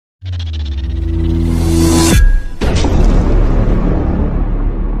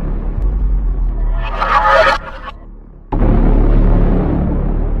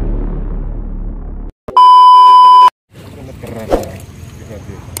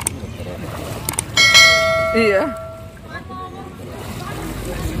Iya.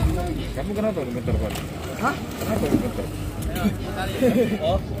 Kamu kenapa gemeter, Pak? Hah? Kenapa gemeter?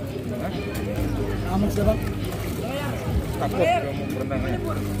 Oh. Aman sudah, Bang. Takut kamu berenangnya?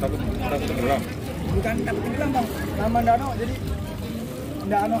 Takut tenggelam? Bukan takut tenggelam, Bang. Nama danau jadi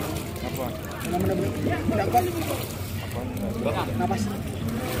enggak Apa? Nama enggak kuat. Apa? Napas.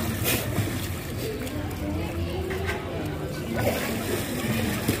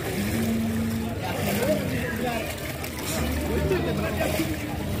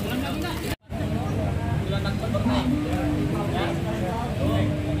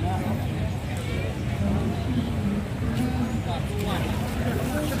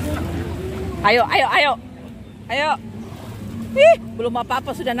 Ayo, ayo, ayo. Ayo. Ih, belum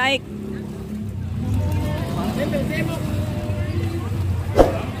apa-apa sudah naik.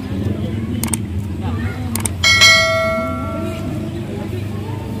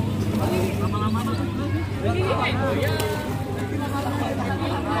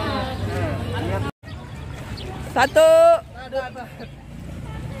 Satu.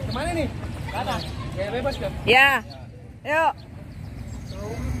 Kemana nih? Mana? Ya bebas kan? Ya. Yuk.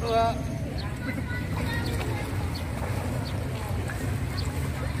 Dua.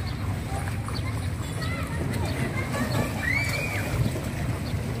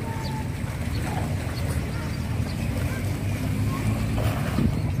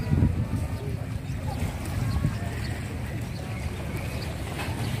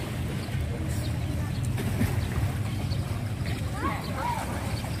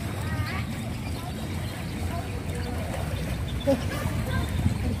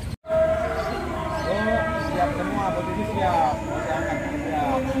 Siap semua, posisi siap. Saya angkat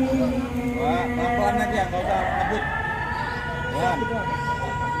siap. Wah, pelan-pelan aja, nggak usah ngebut. Ya.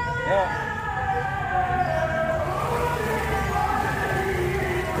 Yuk.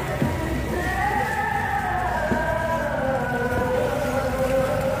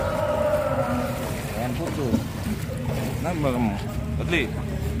 Jangan putus. Nambah kamu, Adli.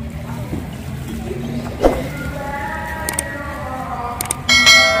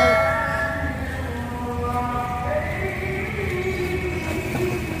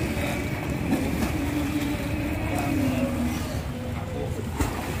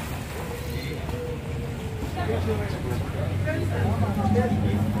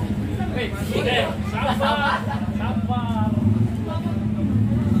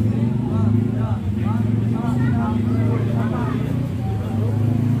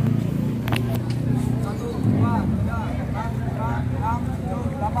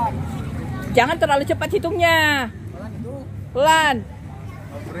 Jangan terlalu cepat hitungnya. Pelan.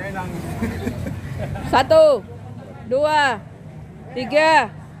 Renang. 1, 2,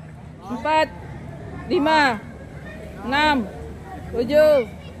 3, 4, 5, 6, 7,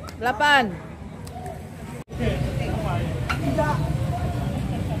 8.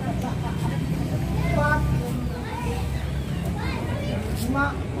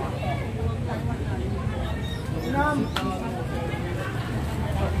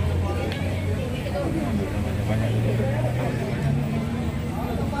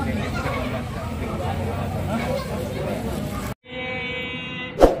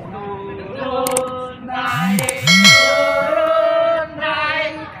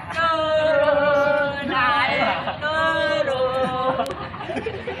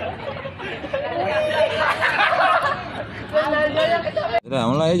 Udah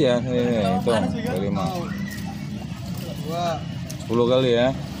mulai aja, hitung dari 5. 10 kali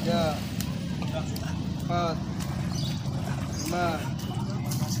ya. 3, 4, 5,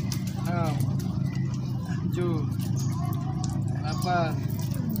 6, 7, 8,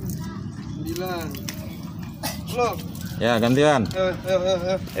 9, 10. Ya gantian.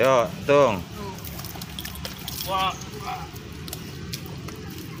 Yuk, hitung. Wah.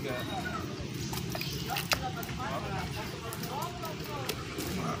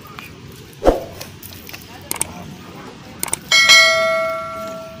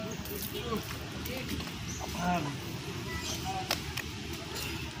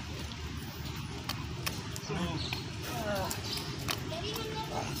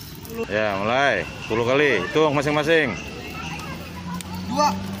 Ya mulai 10 kali, hitung masing-masing.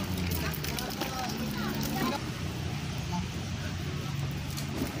 2.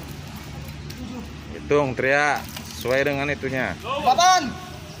 Hitung teriak sesuai dengan itunya. 8.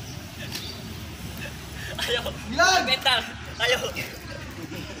 Ayo. 9. Mental. Ayo.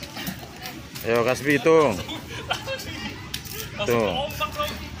 Ayo Kasbi hitung. Tuh.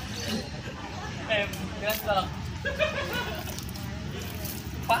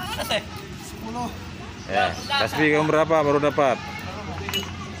 Panas ya? 10. Ya, Kasbi kamu berapa baru dapat?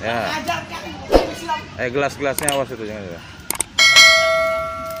 Ya. Gelas-gelasnya awas itu jangan.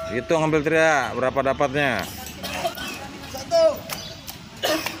 Itu ngambil teriak, berapa dapatnya? 1.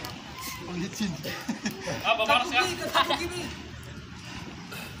 Apa balas ya?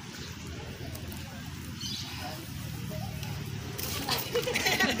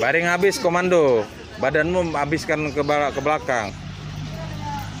 Baring habis komando. Badanmu habiskan ke belakang.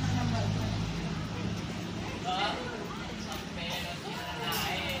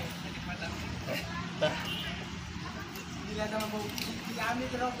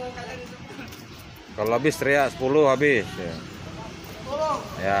 Kalau habis teriak 10 habis.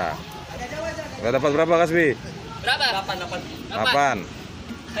 Ya. Nggak dapat berapa Kasbi? Berapa? 8.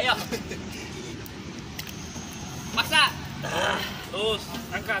 Ayo. Paksa. Terus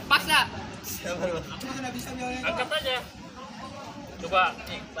angkat. Paksa. Angkat aja. Coba.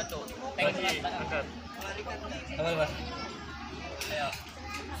 Bantu. Angkat. Ayo.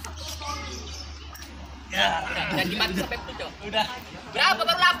 Ya, udah gimana sampai itu, udah. Berapa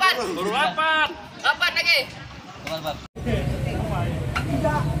baru 8? Baru 8. 8 lagi. 8.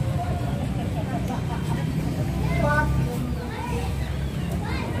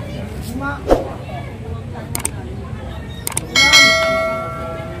 5.